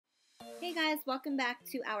Hey guys, welcome back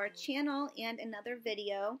to our channel and another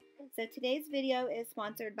video. So today's video is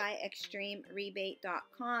sponsored by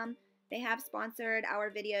ExtremeRebate.com. They have sponsored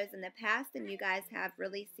our videos in the past and you guys have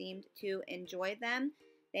really seemed to enjoy them.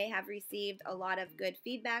 They have received a lot of good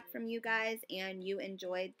feedback from you guys and you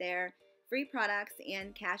enjoyed their free products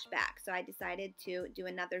and cash back. So I decided to do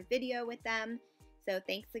another video with them. So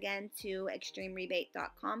thanks again to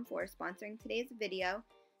ExtremeRebate.com for sponsoring today's video.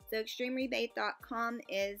 So ExtremeRebate.com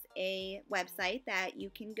is a website that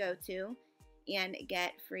you can go to and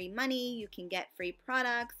get free money. You can get free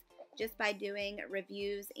products just by doing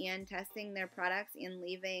reviews and testing their products and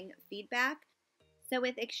leaving feedback. So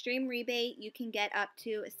with Extreme Rebate, you can get up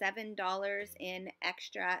to $7 in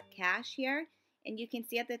extra cash here. And you can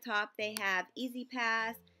see at the top they have Easy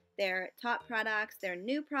Pass, their top products, their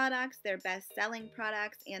new products, their best-selling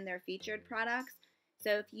products, and their featured products.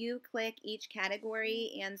 So if you click each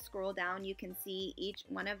category and scroll down, you can see each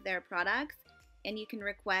one of their products and you can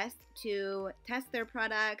request to test their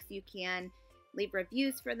products. You can leave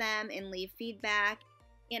reviews for them and leave feedback.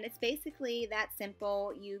 And it's basically that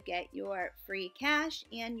simple. You get your free cash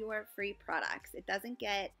and your free products. It doesn't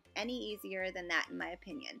get any easier than that in my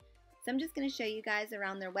opinion. So I'm just going to show you guys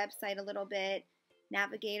around their website a little bit,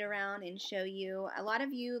 navigate around and show you. A lot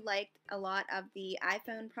of you liked a lot of the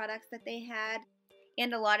iPhone products that they had.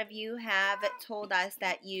 And a lot of you have told us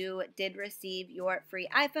that you did receive your free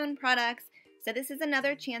iPhone products. So this is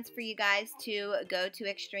another chance for you guys to go to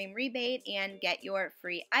Extreme Rebate and get your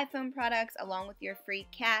free iPhone products along with your free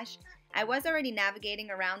cash. I was already navigating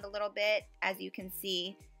around a little bit, as you can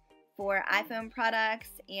see, for iPhone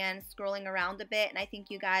products and scrolling around a bit. And I think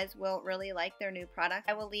you guys will really like their new product.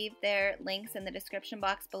 I will leave their links in the description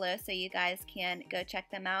box below so you guys can go check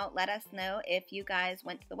them out. Let us know if you guys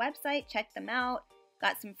went to the website, checked them out,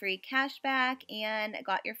 got some free cash back, and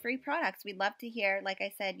got your free products. We'd love to hear. Like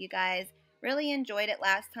I said, you guys really enjoyed it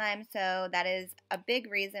last time, so that is a big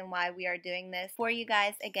reason why we are doing this for you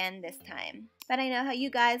guys again this time. But I know how you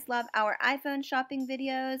guys love our iPhone shopping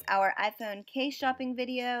videos, our iPhone case shopping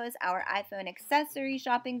videos, our iPhone accessory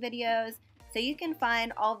shopping videos. So you can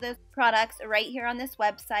find all those products right here on this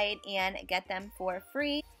website and get them for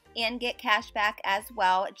free. And get cash back as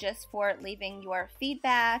well just for leaving your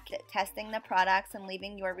feedback, testing the products, and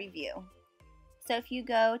leaving your review. So if you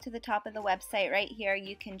go to the top of the website right here,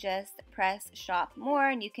 you can just press shop more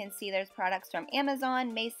and you can see there's products from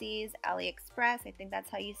Amazon, Macy's, AliExpress, I think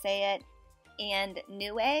that's how you say it, and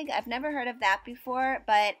Newegg. I've never heard of that before,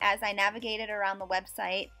 but as I navigated around the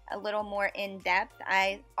website a little more in depth,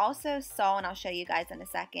 I also saw, and I'll show you guys in a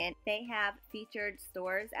second, they have featured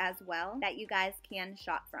stores as well that you guys can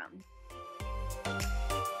shop from.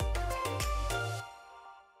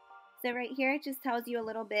 So right here it just tells you a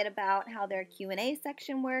little bit about how their Q&A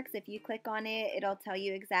section works. If you click on it, it'll tell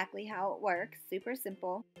you exactly how it works. Super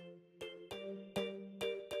simple.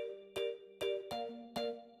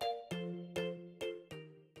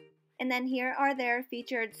 And then here are their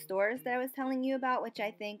featured stores that I was telling you about, which I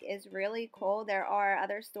think is really cool. There are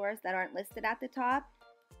other stores that aren't listed at the top,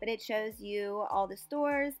 but it shows you all the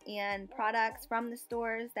stores and products from the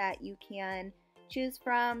stores that you can choose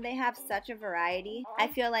from. They have such a variety. I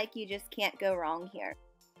feel like you just can't go wrong here.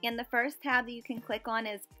 And the first tab that you can click on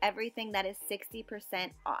is everything that is 60%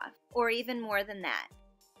 off, or even more than that.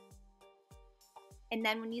 And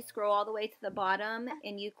then when you scroll all the way to the bottom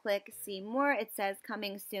and you click see more, it says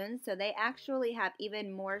coming soon. So they actually have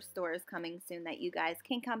even more stores coming soon that you guys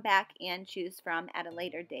can come back and choose from at a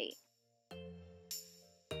later date.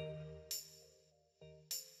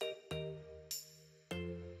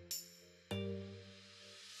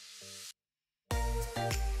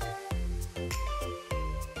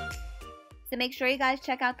 So make sure you guys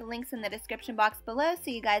check out the links in the description box below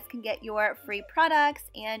so you guys can get your free products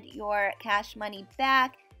and your cash money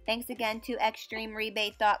back. Thanks again to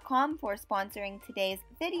ExtremeRebate.com for sponsoring today's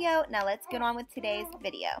video. Now let's get on with today's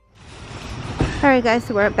video. Alright guys,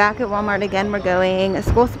 so we're back at Walmart again. We're going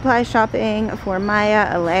school supply shopping for Maya.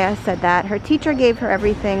 Alea said that her teacher gave her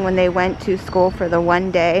everything when they went to school for the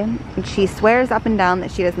one day. And she swears up and down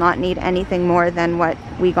that she does not need anything more than what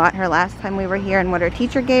we got her last time we were here and what her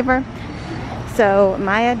teacher gave her. So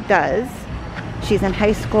Maya does. She's in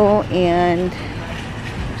high school and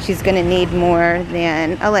she's going to need more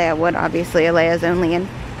than Alea would. Obviously, Alea's only in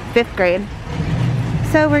 5th grade.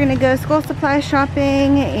 So we're going to go school supply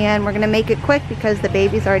shopping and we're going to make it quick because the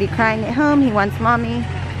baby's already crying at home. He wants mommy.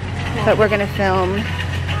 But we're going to film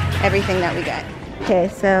everything that we get. Okay,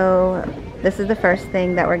 so this is the first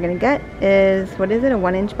thing that we're going to get is, what is it, a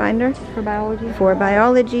 1-inch binder? For biology. For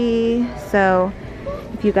biology. So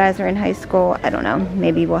if you guys are in high school, I don't know,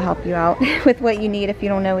 maybe we'll help you out with what you need if you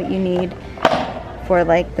don't know what you need for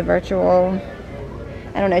like the virtual.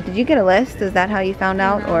 I don't know, did you get a list? Is that how you found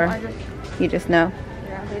out? No, or you just know?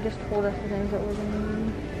 Yeah, they just told us the things that we're going to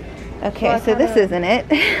need. Okay, so this isn't it.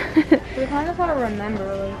 We kind of want to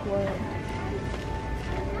remember like what.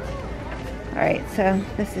 Alright, so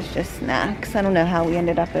this is just snacks. I don't know how we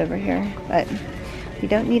ended up over here, but you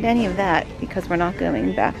don't need any of that because we're not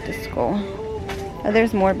going back to school. Oh,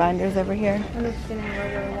 there's more binders over here. I'm just getting a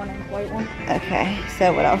regular one and a white one. Okay,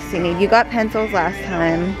 so what else do you need? You got pencils last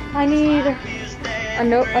time. I need a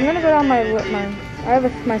note. I'm gonna go down my I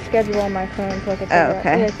have my schedule on my phone so I can figure out.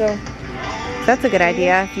 Okay. Yeah, so That's a good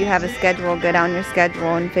idea. If you have a schedule, go down your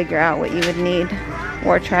schedule and figure out what you would need,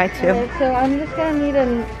 or try to. okay, so I'm just gonna need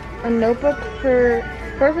a notebook for,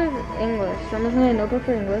 first is English. So I'm just gonna need a notebook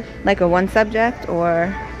for English. Like a 1 subject,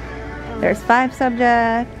 or there's 5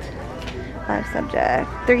 subject,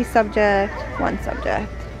 3 subject, 1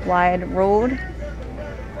 subject. Wide ruled.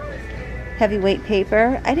 Heavyweight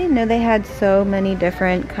paper. I didn't know they had so many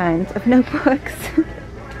different kinds of notebooks.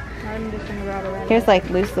 I'm just gonna grab it. Here's like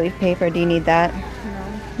loose leaf paper. Do you need that?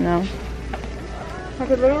 No. No. I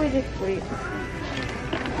could literally just sleep.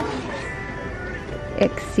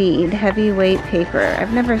 Exceed. Heavyweight paper.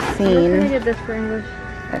 I've never I seen. did this for English.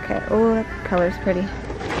 Okay. Oh, that color's pretty.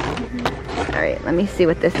 Alright, let me see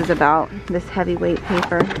what this is about. This heavyweight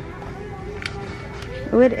paper.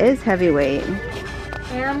 Oh, it is heavyweight.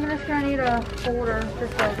 And I'm just gonna need a folder,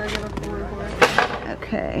 just a regular folder for it.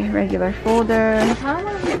 Okay, regular folder. How do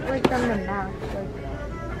I like them to match?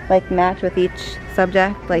 Like match with each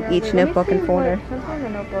subject, like Yeah, each wait, let me notebook see and folder. Sometimes a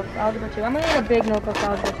notebook, algebra 2. I'm gonna need a big notebook for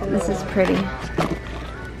algebra 2. This is pretty.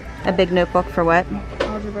 A big notebook for what?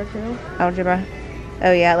 Algebra 2. Algebra.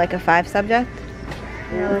 Oh yeah, like a 5 subject?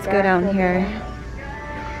 Yeah, Let's like go down here.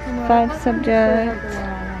 5 subject.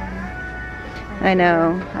 I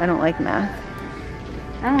know, I don't like math.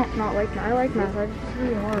 I don't not like math. I like math. I just it's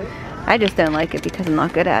really hard. I just don't like it because I'm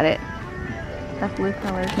not good at it. That blue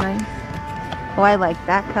color is nice. Oh, I like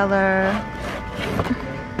that color.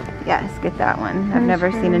 Yes, get that one. I've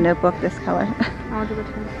never seen a notebook this color. Algebra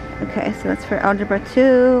 2. Okay, so that's for algebra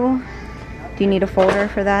 2. Do you need a folder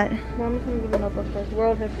for that? Well, I'm just gonna give a notebook first.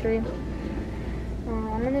 World history.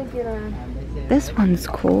 I'm gonna get a. This one's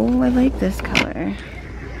cool. I like this color.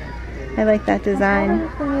 I like that design. I'm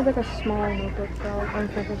just gonna need like a small notebook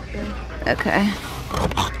for history. Okay.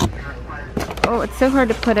 Oh, it's so hard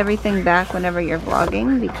to put everything back whenever you're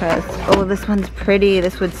vlogging because, oh, this one's pretty.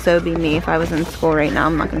 This would so be me if I was in school right now.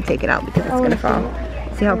 I'm not going to take it out because it's going to fall.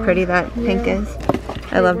 See how pretty that pink is?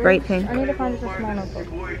 I love bright pink. I need to find just a small notebook.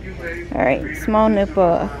 Alright, small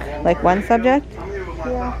notebook. Like 1 subject?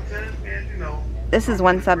 Yeah. This is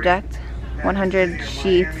 1 subject. 100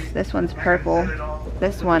 sheets. This one's purple.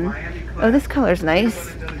 This one. Oh, this color's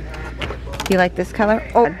nice. Do you like this color?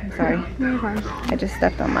 Oh, I'm sorry. I just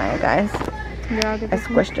stepped on Maya, guys. Yeah, I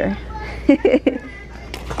squished her.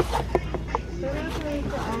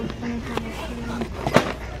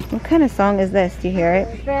 What kind of song is this? Do you hear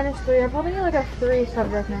it? Spanish 3. I probably need like a 3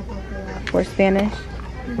 subject notebook for that. For Spanish?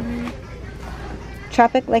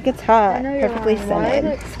 Tropic like it's hot. know you're Perfectly lying. Why is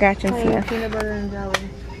scented. it Scratch and sniff. Peanut butter and jelly.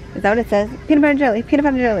 Is that what it says? Peanut butter and jelly. Peanut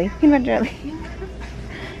butter and jelly. Peanut butter and jelly.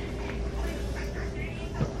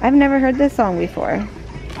 I've never heard this song before.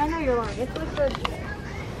 I know you're lying. It's like the...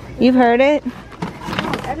 You've heard it? No,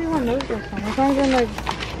 everyone knows this song. It's not even like...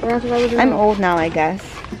 I'm old now, I guess.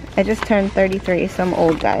 I just turned 33, so I'm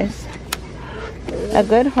old, guys. A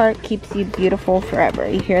good heart keeps you beautiful forever.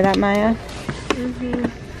 You hear that, Maya?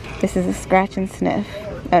 This is a scratch and sniff.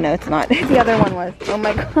 Oh, no, it's not. The other one was. Oh,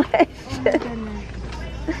 my gosh.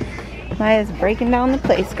 Maya's breaking down the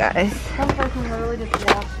place, guys. Some person literally just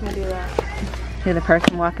watched me do that. Who, the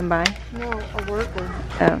person walking by? No, a worker.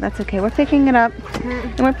 Oh, that's okay. We're picking it up.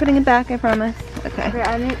 And we're putting it back, I promise. Okay. Okay,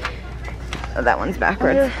 I need... Oh, that one's I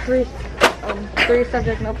backwards. need a 3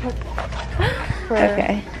 subject notebook.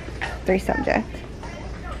 Okay. 3 subject.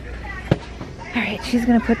 Alright, she's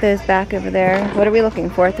going to put those back over there. What are we looking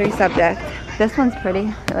for? 3 subject. This one's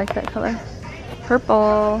pretty. I like that color.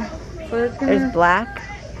 Purple. There's black.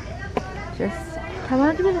 Just... I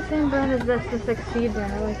want it to be the same brand as this Exceed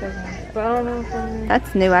brand. I like those ones. But I don't know if I'm...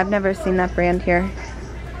 That's new. I've never seen that brand here.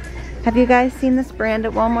 Have you guys seen this brand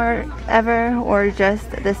at Walmart ever, or just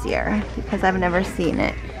this year? Because I've never seen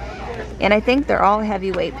it. And I think they're all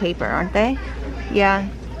heavyweight paper, aren't they? Yeah.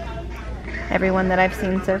 Everyone that I've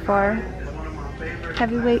seen so far.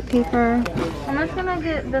 Heavyweight paper. I'm just gonna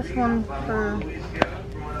get this one for...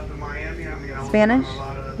 Spanish?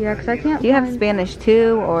 Yeah, because I can't Do you have Spanish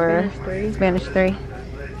 2 or Spanish 3? Spanish 3?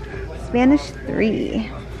 Spanish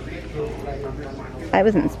 3. I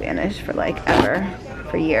was in Spanish for like ever,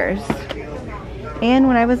 for years. And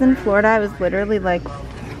when I was in Florida, I was literally like,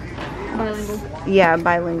 Bilingual. yeah,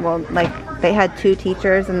 bilingual. Like they had 2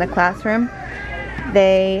 teachers in the classroom.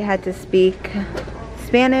 They had to speak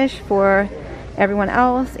Spanish for everyone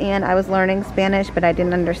else, and I was learning Spanish, but I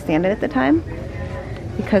didn't understand it at the time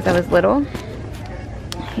because I was little.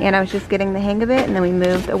 And I was just getting the hang of it, and then we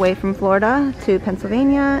moved away from Florida to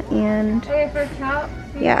Pennsylvania, and Okay, for child,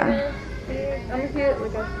 yeah. I'm gonna see it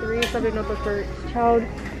like a 3-subject notebook for child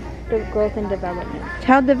growth and development.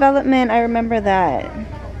 Child development, I remember that.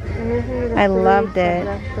 I loved it.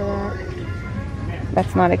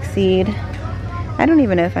 Let's not exceed. I don't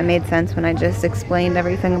even know if I made sense when I just explained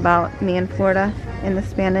everything about me in Florida in the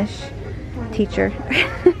Spanish teacher.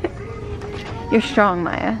 You're strong,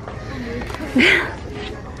 Maya.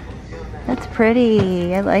 That's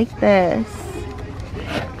pretty. I like this.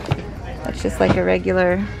 It's just like a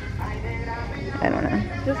regular, I don't know.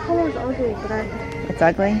 This color's ugly, but It's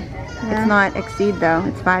ugly? Yeah. It's not exceed though.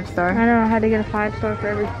 It's 5-star. I know. I had to get a 5-star for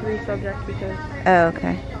every 3 subjects because oh,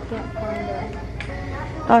 okay. I can't find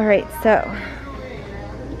it. Alright, so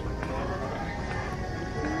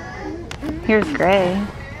here's gray.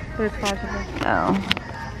 There's 5 subjects. Oh.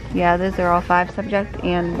 Yeah, those are all 5 subject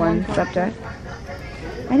and 1 subject.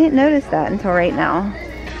 I didn't notice that until right now.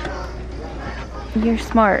 You're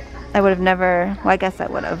smart. I would have never, well, I guess I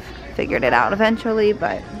would have figured it out eventually,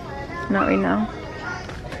 but not right now.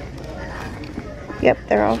 Yep,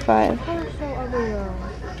 they're all 5. The color's so ugly though.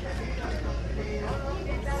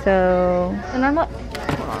 So, And I'm not,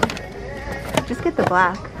 hold on. just get the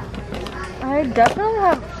black. I definitely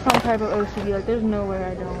have some type of OCD. Like, there's no way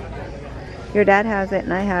I don't. Your dad has it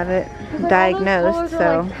and I have it Like, diagnosed, all those colors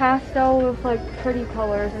so. are like pastel with like pretty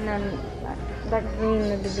colors, and then that green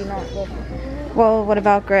would be not good. Well, what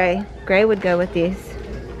about gray? Gray would go with these.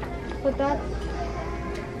 But that's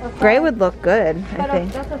a 5. Gray would look good, I But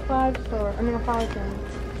think. that's a 5-star. I mean, a 5 thing.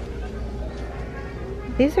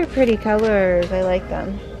 These are pretty colors. I like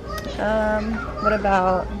them. What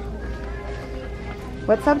about,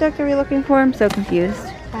 what subject are we looking for? I'm so confused.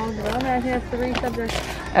 Child development. I think that's 3 subjects.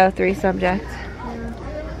 Oh, 3 subjects. Yeah.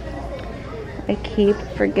 I keep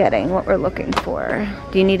forgetting what we're looking for.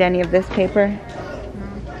 Do you need any of this paper?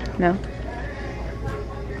 No.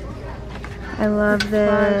 I love 5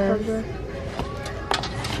 this. subjects.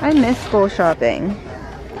 I miss school shopping.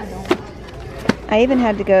 I don't. I even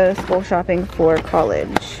had to go school shopping for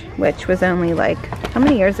college, which was only like, how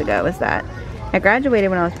many years ago was that? I graduated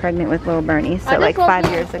when I was pregnant with little Bernie, so like 5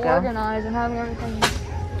 years ago. Organized and having everything.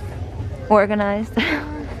 Organized.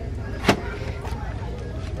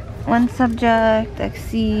 1 subject,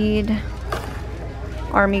 exceed,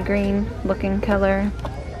 army green looking color,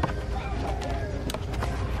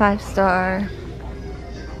 5-star.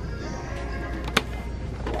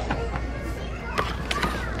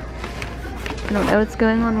 I don't know what's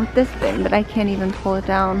going on with this thing, but I can't even pull it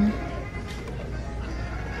down.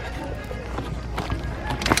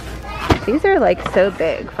 These are like so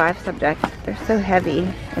big, 5 subjects. They're so heavy,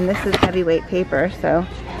 and this is heavyweight paper, so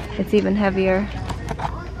it's even heavier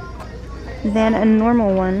than a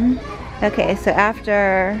normal one. Okay, so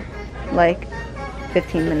after like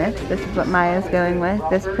 15 minutes, this is what Maya's going with.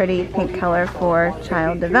 This pretty pink color for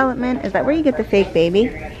child development. Is that where you get the fake baby?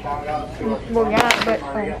 Well, yeah, but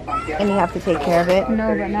And you have to take care of it?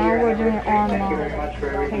 no, but now we're doing it online.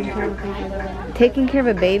 Taking care of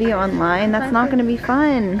a baby online? That's not going to be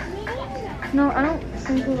fun. No, I don't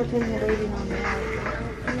think we were taking a baby online.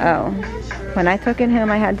 Oh. When I took it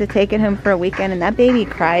home, I had to take it home for a weekend, and that baby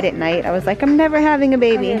cried at night. I was like, I'm never having a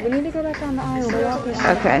baby. Okay, we need to go back down the aisle. We're walking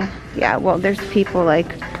out. Okay. Yeah, well, there's people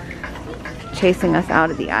like chasing us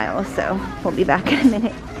out of the aisle, so we'll be back in a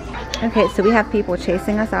minute. Okay, so we have people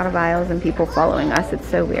chasing us out of aisles and people following us. It's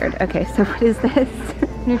so weird. Okay, so what is this?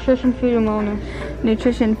 Nutrition, food, and wellness.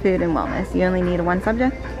 Nutrition, food, and wellness. You only need 1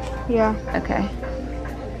 subject? Yeah. Okay.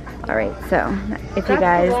 Alright, so if you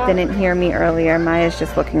guys didn't hear me earlier, Maya's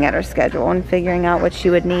just looking at her schedule and figuring out what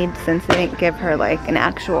she would need since they didn't give her like an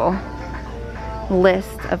actual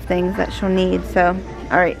list of things that she'll need. So,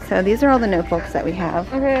 alright, so these are all the notebooks that we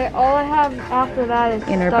have. Okay, all I have after that is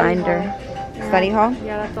In her study binder. hall. Study hall?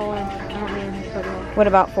 Yeah, that's all I don't need in study hall. What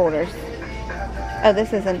about folders? Oh,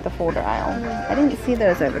 this isn't the folder aisle. I didn't see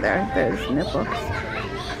those over there, those notebooks.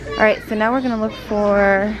 Alright, so now we're going to look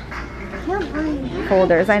for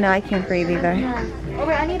folders. I know, I can't breathe either. Yeah.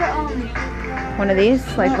 Okay, I need a, One of these,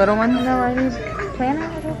 like little ones? no, I need planner.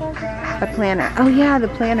 A planner. Oh yeah, the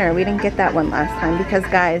planner. We didn't get that one last time because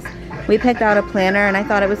guys, we picked out a planner and I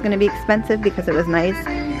thought it was going to be expensive because it was nice.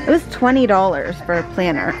 It was $20 for a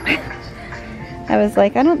planner. I was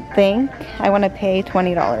like, I don't think I want to pay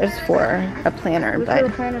 $20 for a planner, Which but the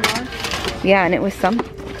planners are? yeah, and it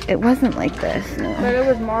wasn't like this, no. But it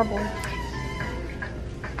was marble.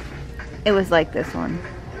 It was like this one,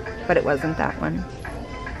 but it wasn't that one.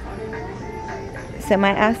 So my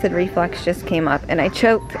acid reflux just came up and I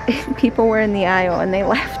choked. People were in the aisle and they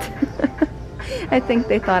left. I think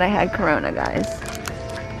they thought I had corona, guys.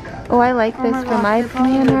 Oh, I like this for my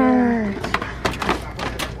planner.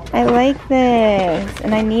 I like this,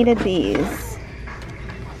 and I needed these.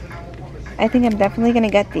 I think I'm definitely gonna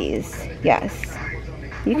get these. Yes.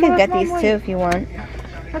 You could get these too if you want.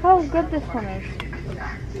 Look how good this one is.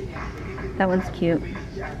 That one's cute.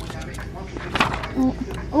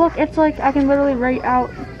 Look, it's like I can literally write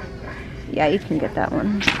out. Yeah, you can get that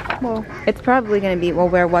one. Well, it's probably gonna be, well,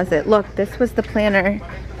 where was it? Look, this was the planner.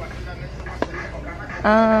 Is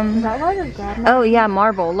that what I just grabbed? Oh yeah,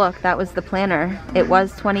 marble. Look, that was the planner. It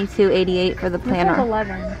was $22.88 for the planner. This was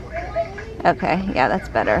 11. Okay, yeah, that's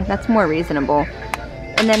better. That's more reasonable.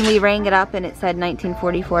 And then we rang it up and it said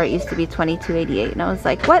 1944. It used to be $22.88, and I was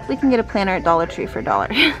like, what? We can get a planner at Dollar Tree for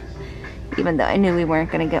 $1. Even though I knew we weren't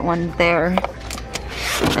gonna get one there.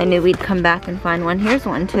 I knew we'd come back and find one. Here's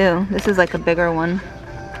one too. This is like a bigger one.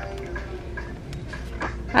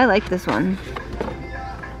 I like this one.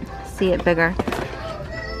 See it bigger.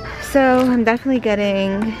 So I'm definitely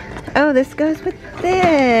getting, oh, this goes with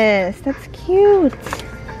this. That's cute.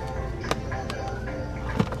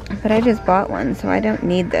 But I just bought one, so I don't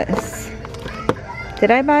need this. Did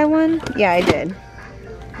I buy one? Yeah, I did.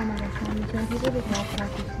 Oh my gosh, Mom, the same people just walked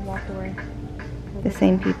past us and walked away. The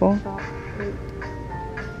same people? Stop.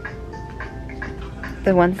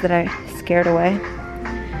 The ones that I scared away.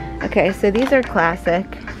 Okay, so these are classic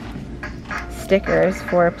stickers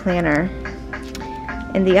for a planner.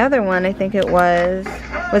 And the other one, I think it was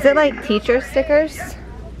it like teacher stickers? I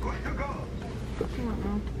don't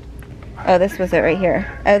know. Oh, this was it right here.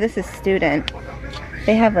 Oh, this is student.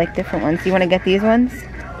 They have like different ones. You want to get these ones?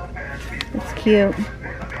 It's cute.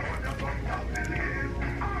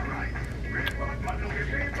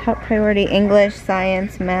 Top priority English,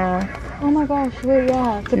 science, math. Oh my gosh, wait,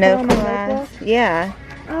 yeah. To No put on my class. notebook? Yeah.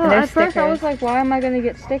 Oh, at first I was like, why am I going to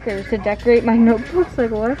get stickers to decorate my notebooks?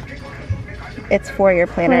 Like, what? It's for your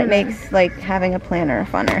planner. It makes like having a planner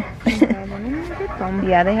funner.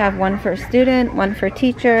 Yeah, they have one for student, one for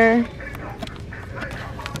teacher.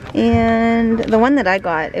 And the one that I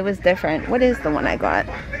got, it was different. What is the one I got?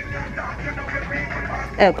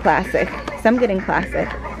 Oh, classic. So I'm getting classic.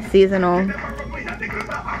 Seasonal.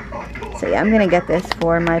 So yeah, I'm gonna get this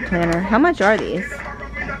for my planner. How much are these?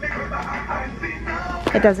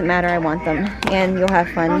 It doesn't matter, I want them. And you'll have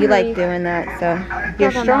fun. You like doing that, so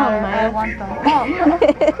you're strong, Maya. I want them.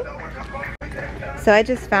 So I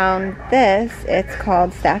just found this. It's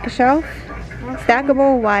called Stack-A-Shelf.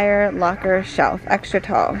 Stackable wire locker shelf, extra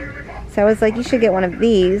tall. So I was like, you should get one of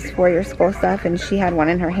these for your school stuff, and she had one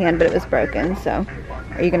in her hand, but it was broken. So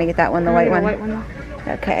are you gonna get that one, the white one?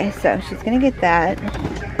 Okay, so she's gonna get that.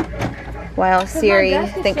 While Siri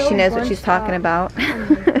thinks she knows what she's talking about.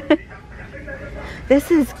 This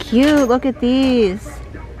is cute. Look at these.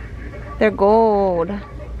 They're gold.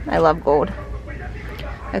 I love gold.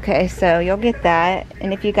 Okay, so you'll get that.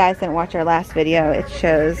 And if you guys didn't watch our last video, it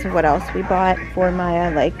shows what else we bought for Maya,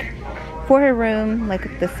 like for her room,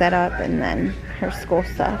 like the setup, and then her school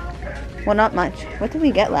stuff. Well, not much. What did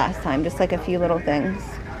we get last time? Just like a few little things.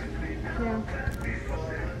 Yeah.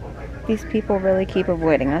 These people really keep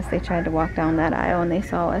avoiding us. They tried to walk down that aisle and they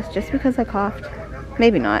saw us just because I coughed.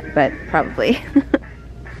 Maybe not, but probably.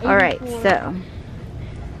 Alright, so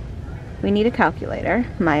we need a calculator.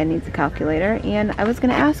 Maya needs a calculator, and I was going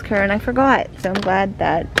to ask her and I forgot. So I'm glad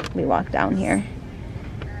that we walked down here,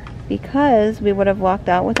 because we would have walked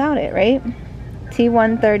out without it, right?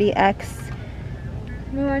 T130X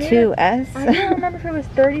 2S. I don't remember if it was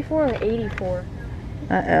 34 or 84.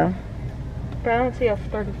 Uh-oh. But I don't see a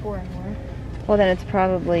 34 anymore. Well, then it's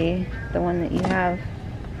probably the one that you have.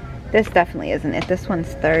 This definitely isn't it. This one's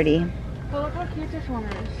 30. Well, look how cute this one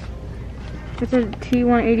is. It's a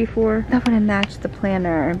T184. That would have matched the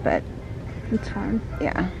planner, but it's fine.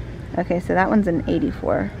 Yeah. Okay, so that one's an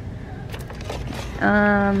 84.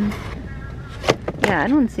 Yeah, I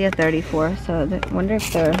don't see a 34, so I wonder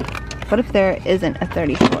if there, what if there isn't a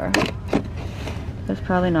 34? There's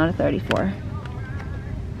probably not a 34.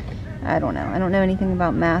 I don't know. I don't know anything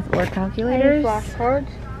about math or calculators. Any flashcards?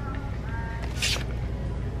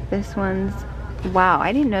 This one's, wow,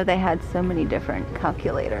 I didn't know they had so many different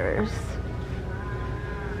calculators.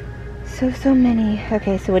 So many.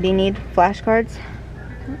 Okay, so what do you need? Flashcards?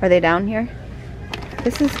 Are they down here?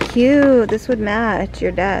 This is cute. This would match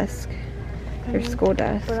your desk. Your school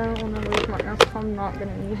desk. But I don't want to waste my now, so I'm not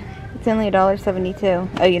gonna need it. It's only $1.72.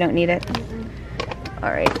 Oh, you don't need it?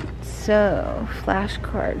 Alright, so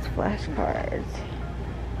flashcards.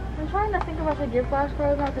 I'm trying to think if I should give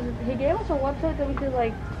flashcards out because he gave us a website that we could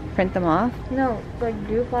like print them off? No, like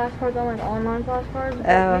do flashcards on like online flashcards.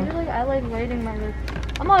 Oh. Usually I like writing my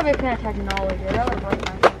I'm not a big fan of technology. I like writing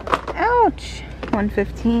my Ouch!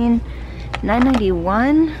 115,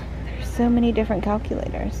 991. There's so many different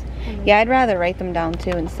calculators. Yeah, I'd rather write them down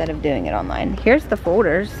too instead of doing it online. Here's the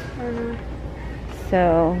folders.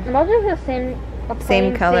 So I'll do the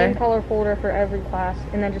same color folder for every class,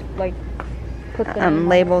 and then just like put them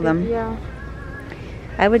label them. Yeah.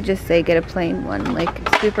 I would just say get a plain one, like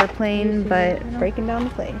super plain, but breaking down the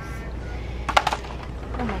place.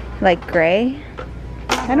 Like gray.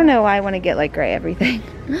 I don't know why I want to get like gray everything,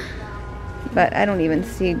 but I don't even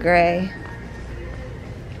see gray.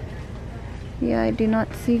 Yeah, I do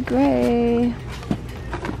not see gray.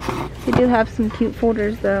 They do have some cute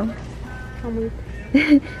folders though.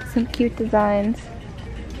 Some cute designs.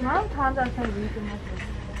 How many times I said week in this?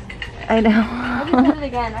 I know. I just said it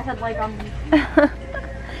again. I said like on week.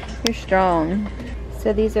 You're strong.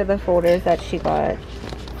 So these are the folders that she got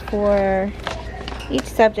for each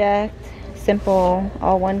subject. Simple,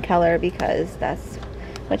 all one color because that's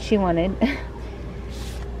what she wanted.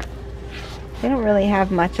 They don't really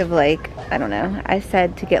have much of like, I don't know. I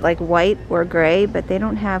said to get like white or gray, but they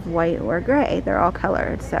don't have white or gray. They're all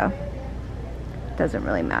colored, so it doesn't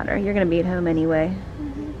really matter. You're gonna be at home anyway.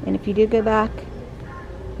 And if you do go back,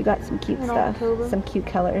 you got some cute stuff, some cute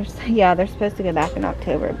colors. Yeah, they're supposed to go back in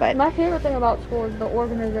October, but my favorite thing about school is the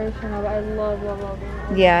organization of it. I love being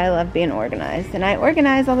organized. Yeah, I love being organized, and I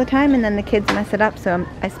organize all the time, and then the kids mess it up, so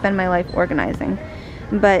I spend my life organizing.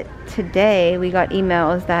 But today we got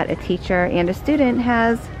emails that a teacher and a student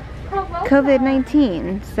has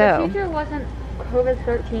COVID-19. So the teacher wasn't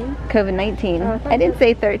COVID-13. COVID-19. Oh, I didn't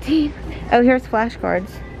say 13. Oh, here's flashcards.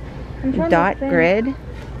 Dot grid.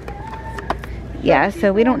 Yeah,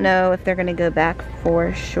 so we don't know if they're going to go back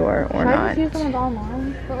for sure or not. I just use them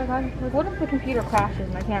online, but like, what if the computer crashes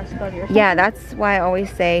and I can't study or something? Yeah, that's why I always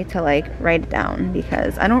say to like write it down,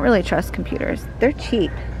 because I don't really trust computers. They're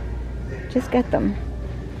cheap. Just get them.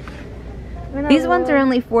 These ones are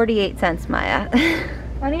only 48 cents, Maya.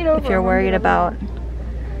 I need over if you're worried about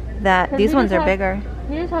that. These ones are bigger.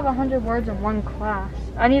 You just have 100 words in one class.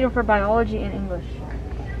 I need them for biology and English.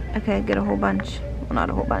 Okay, get a whole bunch. Well, not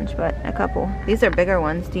a whole bunch, but a couple. These are bigger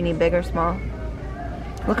ones. Do you need big or small?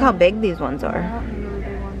 Look how big these ones are. I don't need really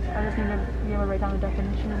big ones. I just need to be able to write down the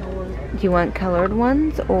definition and the word. Do you want colored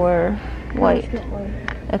ones or white?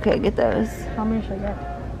 Okay, get those. How many should I get?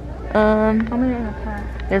 How many are in a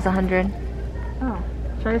pack? There's 100. Oh,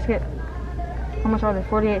 should I just get, how much are they,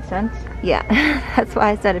 48 cents? Yeah, that's why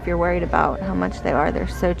I said if you're worried about how much they are, they're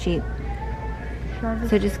so cheap.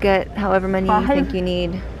 So just get however many you think you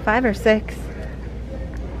need, 5 or 6.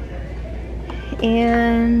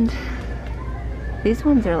 And these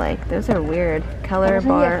ones are like, those are weird. Color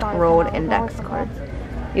bar rolled index cards.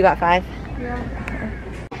 You got 5? Yeah. Okay.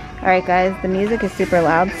 Alright guys, the music is super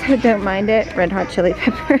loud, so don't mind it. Red Hot Chili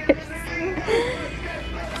Peppers.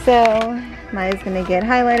 So Maya's gonna get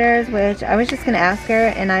highlighters, which I was just gonna ask her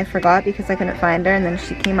and I forgot because I couldn't find her, and then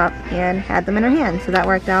she came up and had them in her hand, so that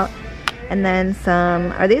worked out. And then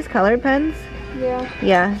some, are these colored pens? Yeah.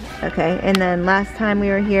 Yeah, okay. And then last time we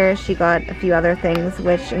were here, she got a few other things,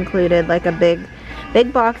 which included like a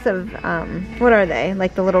big box of, what are they?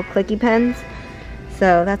 Like the little clicky pens.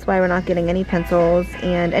 So that's why we're not getting any pencils.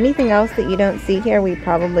 And anything else that you don't see here, we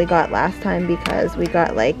probably got last time because we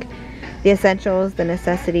got like the essentials, the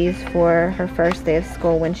necessities for her first day of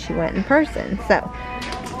school when she went in person. So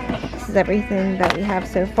this is everything that we have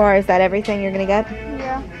so far. Is that everything you're gonna get?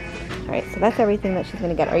 Yeah. Alright, so that's everything that she's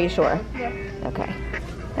gonna get. Are you sure? Yeah. Okay.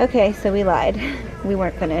 Okay, so we lied. We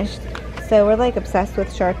weren't finished. So we're like obsessed with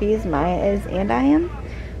Sharpies. Maya is and I am.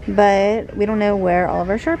 But we don't know where all of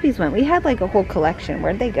our Sharpies went. We had like a whole collection.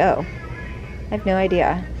 Where'd they go? I have no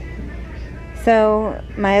idea. So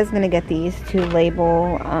Maya's gonna get these to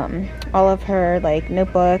label all of her like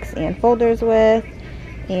notebooks and folders with.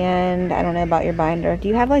 And I don't know about your binder. Do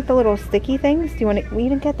you have like the little sticky things? Do you want to? We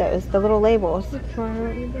didn't get those. The little labels.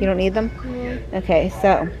 You don't need them? Yeah. Okay,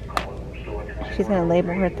 so she's gonna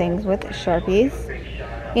label her things with Sharpies.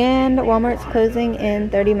 And Walmart's closing in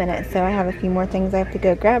 30 minutes, so I have a few more things I have to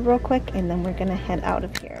go grab real quick, and then we're gonna head out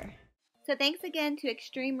of here. So thanks again to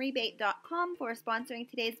ExtremeRebate.com for sponsoring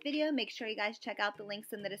today's video. Make sure you guys check out the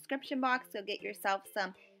links in the description box, so get yourself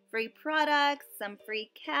some free products, some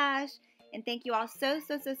free cash. And thank you all so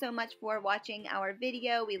much for watching our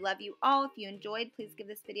video. We love you all. If you enjoyed, please give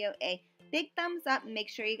this video a big thumbs up and make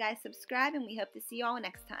sure you guys subscribe, and we hope to see you all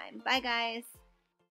next time. Bye guys!